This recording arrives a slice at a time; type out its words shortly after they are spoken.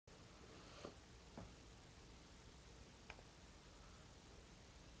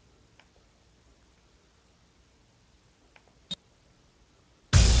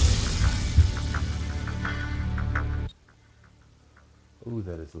Ooh,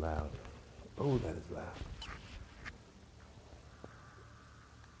 that is loud. Oh, that is loud.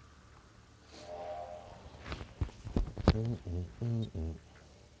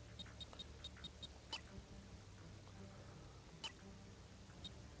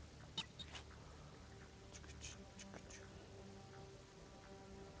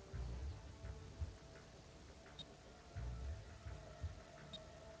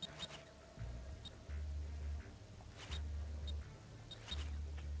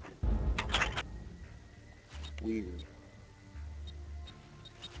 Weird.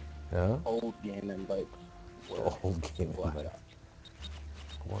 Huh? Old game invites. Old game Black invites. Ops.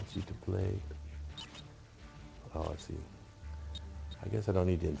 Wants you to play. Oh, I see. I guess I don't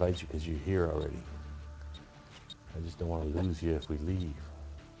need to invite you because you're here already. I just don't want to lose you if we leave.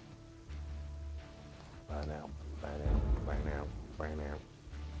 Bye now. Bye now. Bye now. Bye now.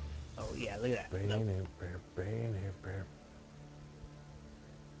 Oh yeah, look at Bye that. Look. now. Bye now.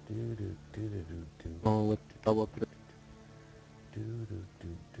 Do do do do do do. Going with double three. Do do do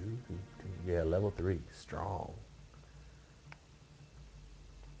do do do. Yeah, level 3. Strong.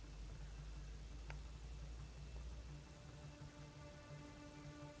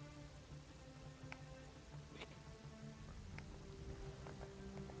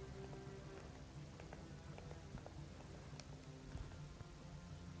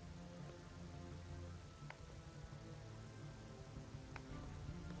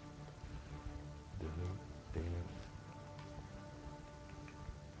 Do do do.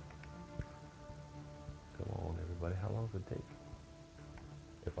 Come on, everybody. How long does it take?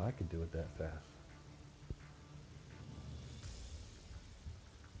 If I could do it that fast.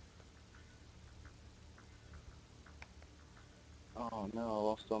 Oh no, I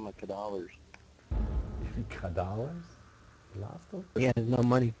lost all my $. You got dollars? You lost them? Yeah, there's no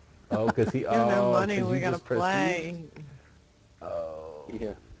money. Oh, because he. You have no Oh, money, because we you gotta just prestige. play. Oh. Yeah.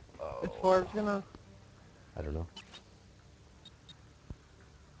 Is Oh. Forbes gonna... I don't know.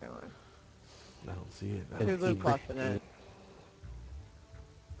 Anyway, I don't see it. I Cause don't Hulu see he it. Plus in prestige. it.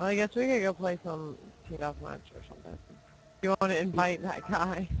 Well, I guess we could go play some team deathmatch or something. You want to invite that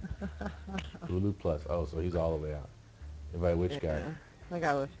guy? Hulu Plus. Oh, so he's all the way out. Invite which guy? Yeah, that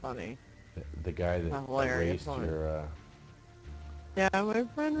guy was funny. The guy that Hilarious erased one. your Yeah, my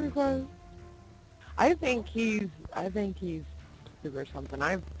friend your request. thing. I think he's stupid or something.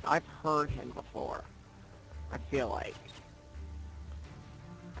 I've heard him before. I feel like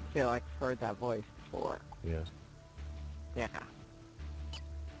I've heard that voice before. Yeah. Yeah.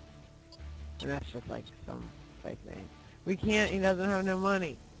 And that's just like some fake name. We can't, he doesn't have no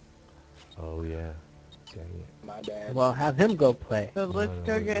money. Oh yeah. Dang it. My bad. Well, have him go play. So No, let's no,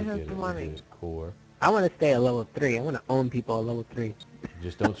 go get we'll him get it. some We'll get money. it. Core. I want to stay at level 3. I want to own people at level 3.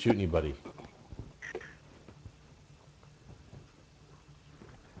 Just don't shoot anybody.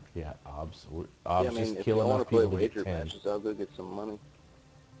 Yeah, obs. Yeah, I Obs. mean, Just if kill y'all want enough to play people to get wager 10. matches, I'll go get some money.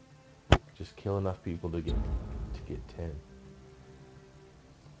 Just kill enough people to get 10.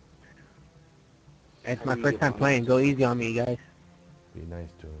 It's How my do you first get time money? playing. Go easy on me, guys. Be nice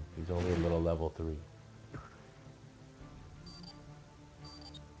to him. He's only a little level 3.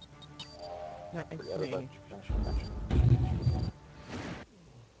 Nice Forgot about me. your match.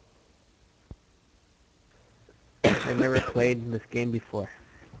 I've never played this game before.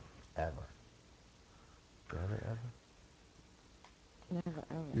 Ever. Never ever. Never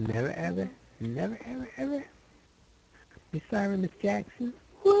ever. Never ever. Never ever ever. You sorry, Miss Jackson?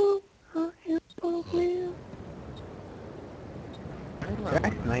 Woo! I am for real. Should I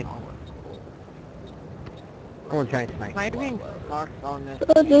snipe? I want to try and snipe. Sniping sucks on this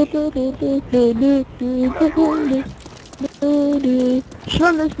Shun game.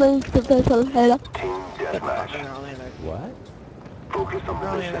 this place to vessel head up. And they're on the other team. What? They're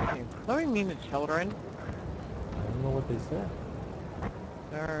on the other team. Don't we mean the children? I don't know what they said.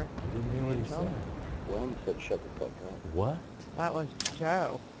 They're I didn't hear what he children. said. Glenn said shut the fuck up. What? That was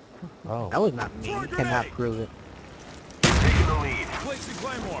Joe. Oh. That was not me. You cannot prove it. Taking the lead. Placing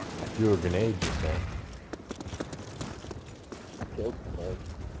Claymore. I threw a grenade just then. Killed the bug.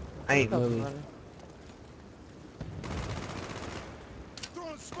 I ain't Doesn't moving. matter.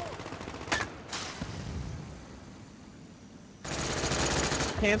 Throwing smoke.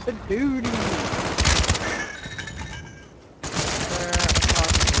 Tampa duty. They're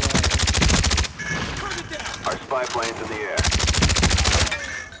across the Bring it down. Our spy plane's in the air.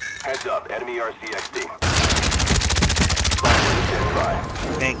 Heads up, enemy RCXD. Spy plane standing by.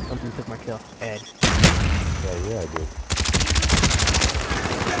 Dang, someone took my kill. Ed. Yeah, I did.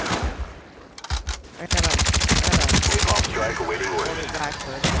 I gotta Napalm strike awaiting hold orders. it back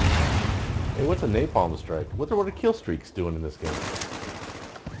for a second. Hey, what's a napalm strike? What are kill streaks doing in this game?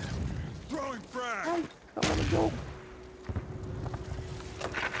 I wanna go.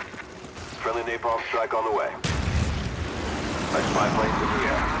 Friendly napalm strike on the way. Our spy planes in the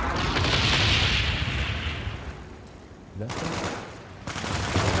air. Nothing?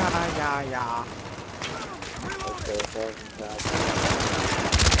 Yeah. Okay, 1,000.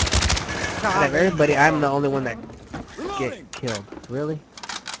 Out of everybody, I'm the only one that Reloading! get killed. Really?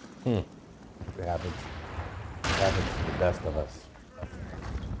 It happens. It happens to the best of us.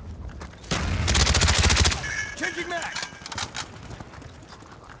 Changing mag!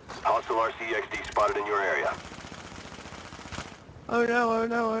 Hostile RCXD spotted in your area. Oh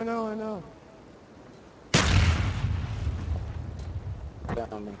no.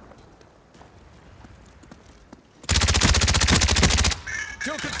 Down me.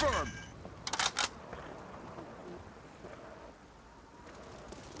 Kill confirmed!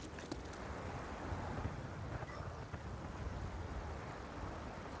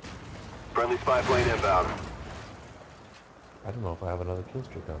 Friendly spy plane inbound. I don't know if I have another kill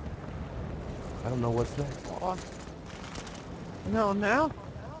streak on me. I don't know what's next. Oh. No, now?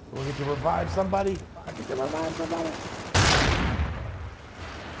 Do I get to revive somebody? I get to revive somebody.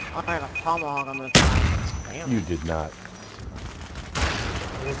 I had a tomahawk on this side. Damn. You did not.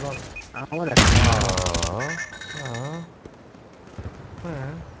 I want to.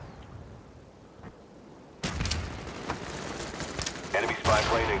 Enemy spy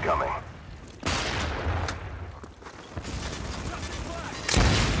plane incoming.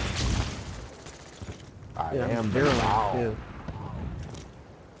 I Yeah, am I'm the zeroing bow. too.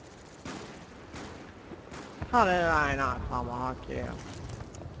 How did I not tomahawk you?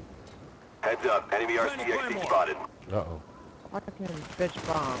 Heads up, enemy Planning RCXD Claymore. spotted. Uh-oh. Fucking bitch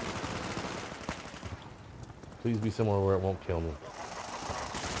bomb. Please be somewhere where it won't kill me.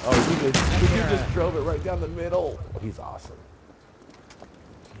 Oh, you hear just it. drove it right down the middle. Oh, he's awesome.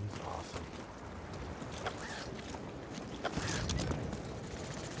 He's awesome.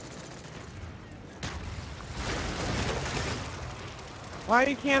 Why are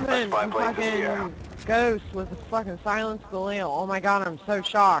you camping Spy in planes in the air. fucking Ghost with a fucking silence Galil? Oh my god, I'm so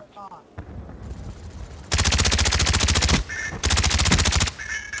shocked.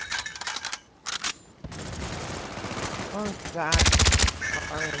 Oh, that.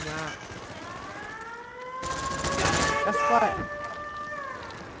 Other than that. Guess what?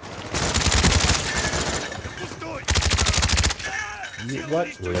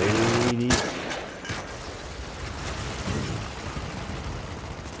 What, lady?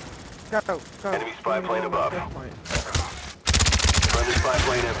 Go. Enemy spy What are plane you doing above. at this point? Friendly spy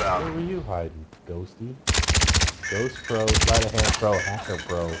plane Where inbound. were you hiding, Ghosty? Ghost Pro, Sleight of Hand Pro, Hacker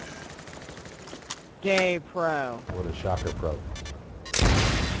Pro. Gay pro. What a shocker pro.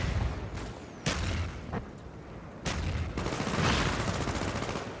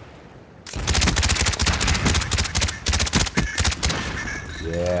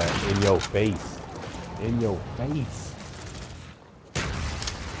 Yeah, in your face. In your face.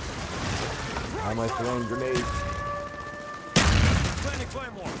 How am I throwing grenades? Planning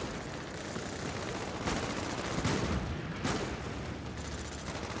Claymore!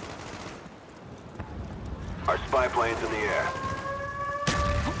 Our spy planes in the air.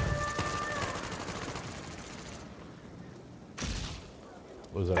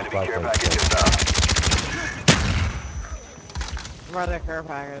 What was that Enemy spy care plane? package inbound. Rather care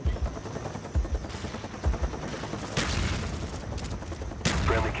package.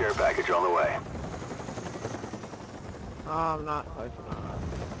 Friendly care package on the way. Oh, I'm not close enough.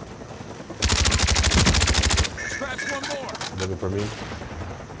 Scratch one more! Looking for me?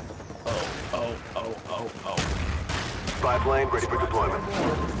 Spy plane ready for Scratch deployment. one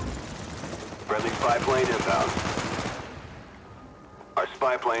more! Friendly spy plane inbound. Our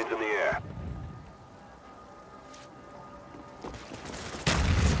spy plane's in the air.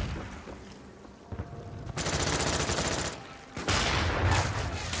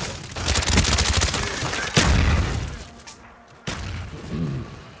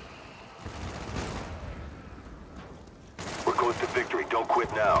 We're close to victory. Don't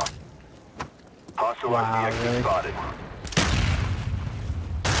quit now. Hostile RCXD really? spotted.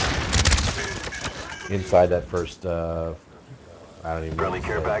 Inside that first, I don't even know Friendly what to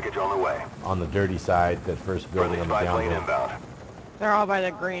care say. package on the way. On the dirty side, that first building Friendly on the spy plane downhill. inbound. They're all by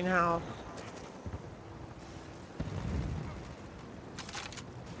the greenhouse.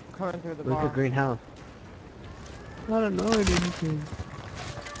 Coming through the Where's bar. the greenhouse? I don't know anything.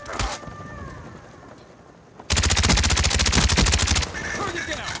 Target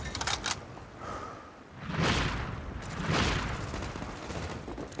down!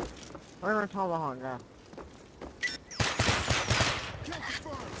 Where's our tomahawk go? Kill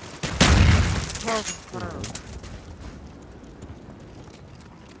confirmed! Kill confirmed.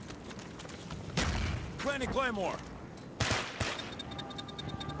 Planting Claymore.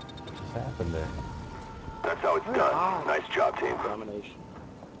 What just happened there? That's how it's Where done. are Nice job, team. Domination.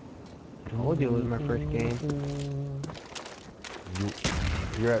 Told you it was my first game.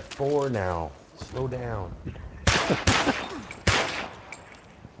 You're at 4 now. Slow down.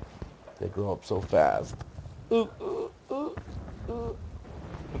 They grow up so fast. Seems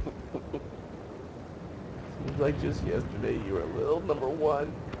like just yesterday you were little number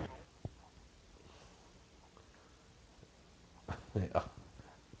 1. Yeah.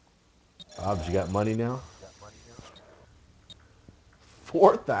 Hobbs, you got money now?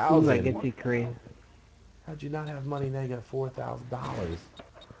 Ooh, I 4,000. get you, Korea. How'd you not have money now? You got $4,000.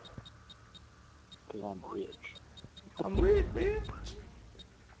 Because I'm rich. I'm rich, man.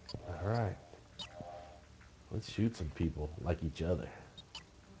 All right. Let's shoot some people like each other.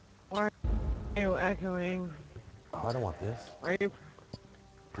 Why are you echoing? Oh, I don't want this. Are you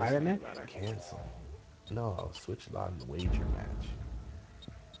Private match? better? Cancel. No, I'll switch it on the wager match.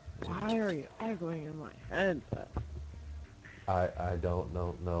 Why are you echoing in my headset? I don't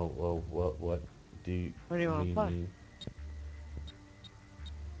know. No. Well, what do you What do you want to play? mean?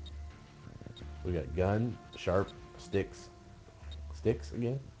 We got gun, sharp, sticks. Sticks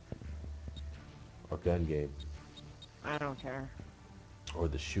again? Or gun game. I don't care. Or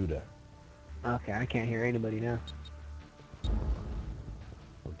the shooter. Okay, I can't hear anybody now.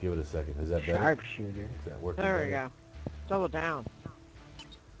 We'll give it a second. Is that better? Sharpshooter. Is that working There better? we go. Double down.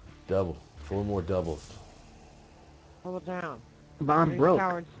 Double. 4 more doubles. Double down. But I'm These broke.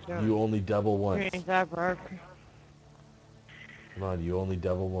 cowards doing. You only double You once. ain't that broke. Come on, you only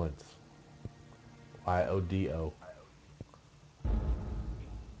double once. IODO.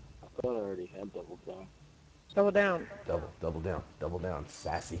 I thought I already had double down. Double down. Double down. Double down.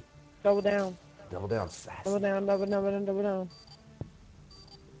 Sassy. Double down. Double down. Double Sassy. down. Double down. Double down. Double down.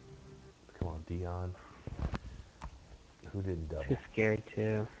 Come on, Dion. Who didn't double? Just scared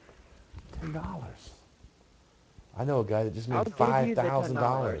too. $10. I know a guy that just I'll made give you the $10.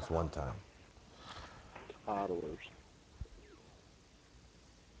 $5,000 one time. Toddlers.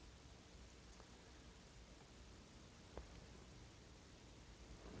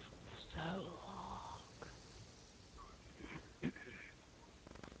 So long.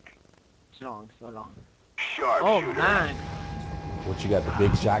 So long. So long. Sharp Oh, shooter. man. What you got? The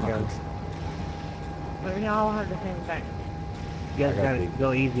big shotguns? We all have the same thing. You guys I got gotta big.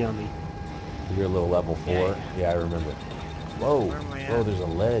 go easy on me. You're a little level 4. Yeah, I remember. Whoa. Where am I Whoa, at? there's a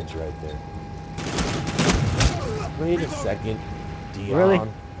ledge right there. Wait a second, Dion. Really?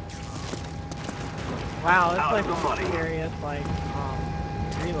 Wow, it's Out like of the a money. serious, like,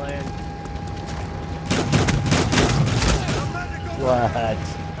 reload.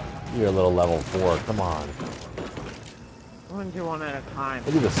 What? You're a little level 4. Come on. I'm gonna do one at a time.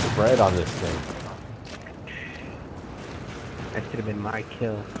 Look at the spread on this thing. That should have been my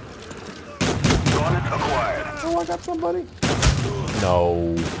kill. Gun acquired. Oh, I got somebody.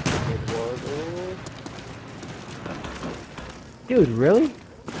 No. Dude, really?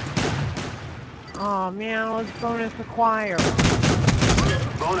 Oh man, let's bonus acquire.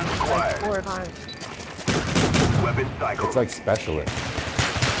 Bonus Like acquired. 4 times. Weapon cycle. It's like specialist.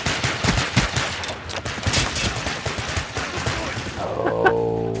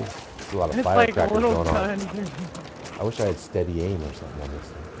 Oh. There's a lot of It's like a firecrackers little going on. gun. I wish I had steady aim or something on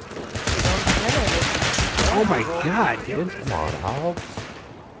this thing. Oh my god, dude. Come on, Hobbs.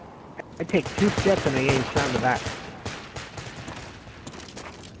 I take 2 steps and I get shot in the back.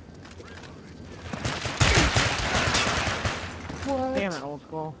 What? Damn it, old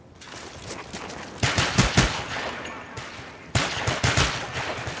school.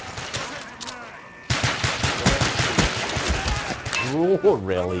 Oh,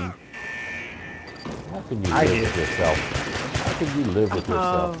 really? How can you I live do. with yourself? How can you live with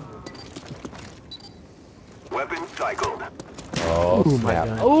yourself? Weapon cycled. Oh, Ooh, my snap.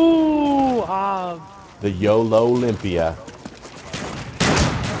 god. Ooh, The YOLO Olympia.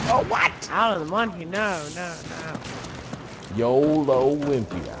 oh, what? Out of the monkey, no, no, no. YOLO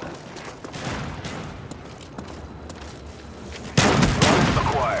Olympia.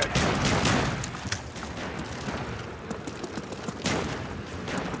 Acquired.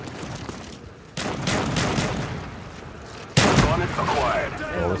 Bonus acquired.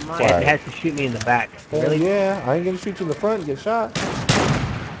 Oh, it's my- It quiet. has to shoot me in the back. Hell Really? yeah, I ain't gonna shoot you in the front and get shot.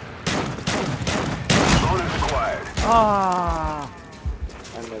 Bonus acquired. Ah,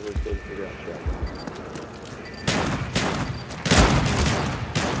 I never did figure out shotgun.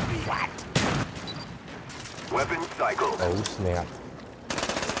 Weapon cycled. Oh, snap.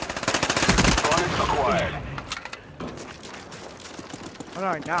 Bonus acquired. What do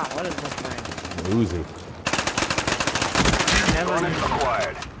I got? What is this thing? Uzi. Never Bonus used it.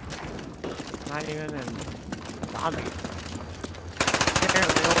 acquired. Not even in zombies.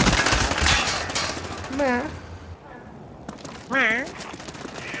 Apparently old. Meh. Meh.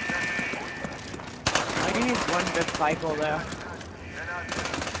 I need one good cycle though.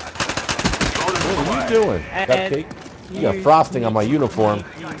 Bonus What are you acquired. doing? And Cupcake? You got frosting on my uniform.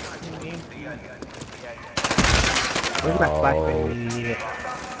 Where's my flashbang Oh, when you need it?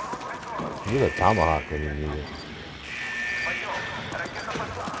 you're the tomahawk when you need it.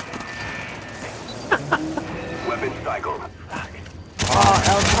 Weapon cycle. Oh,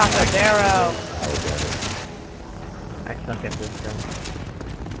 El Chocodero. I suck at this stuff.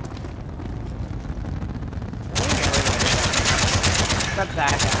 Except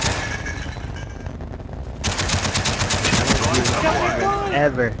that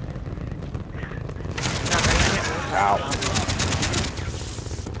Ever. guy.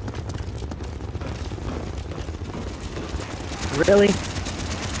 Really?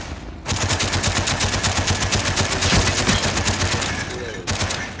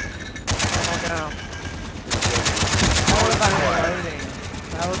 Oh no. What about loading?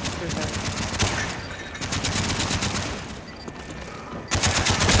 That was stupid.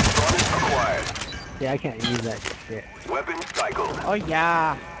 Bonus acquired. Yeah, I can't use that shit. Weapon cycle. Oh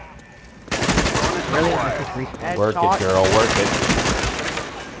yeah. Bonus Really? I acquired. just respawn. And Work it, shot. girl. Work it.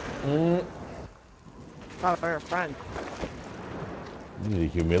 Thought we were friends. You need to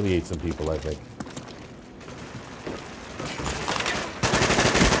humiliate some people, I think.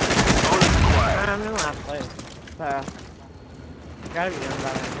 Bonus acquired. I'm in last place. So, gotta be doing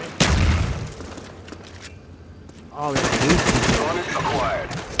better than me. Oh, there's Lucy. Bonus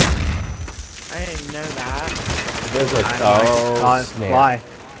acquired. I didn't know that. There's a I saw it snap. fly.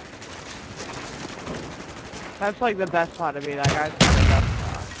 That's like the best spot to be. That guy's got the best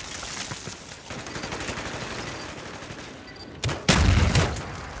spot.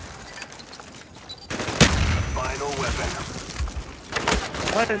 Final weapon.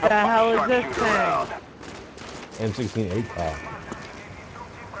 What the hell is this Sharpshooter thing? round. M16 8-pack.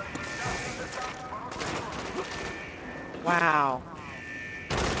 Wow.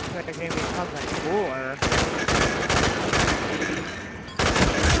 Could have gave me something cooler.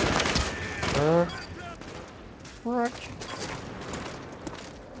 What?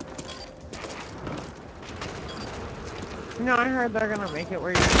 You know, I heard they're gonna make it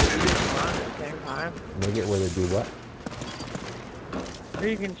where you can shoot and run at the same time. Make it where they do what? Where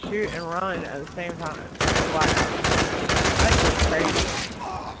you can shoot and run at the same time. Wow. That's just crazy.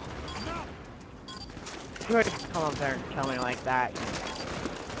 You would come up there and kill me like that.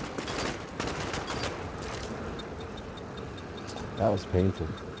 That was painful.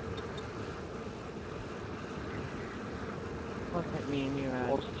 Look at me and you had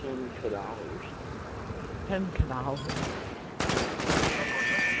Almost $10. $10.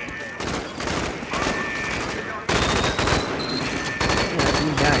 Yeah,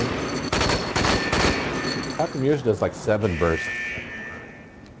 you died. How come yours does like 7 bursts?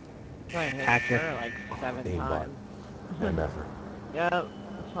 I hit Hacker. her like 7 Aimbot. times. MFer. Yep,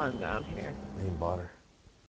 that's why I'm down here. Aimbot her.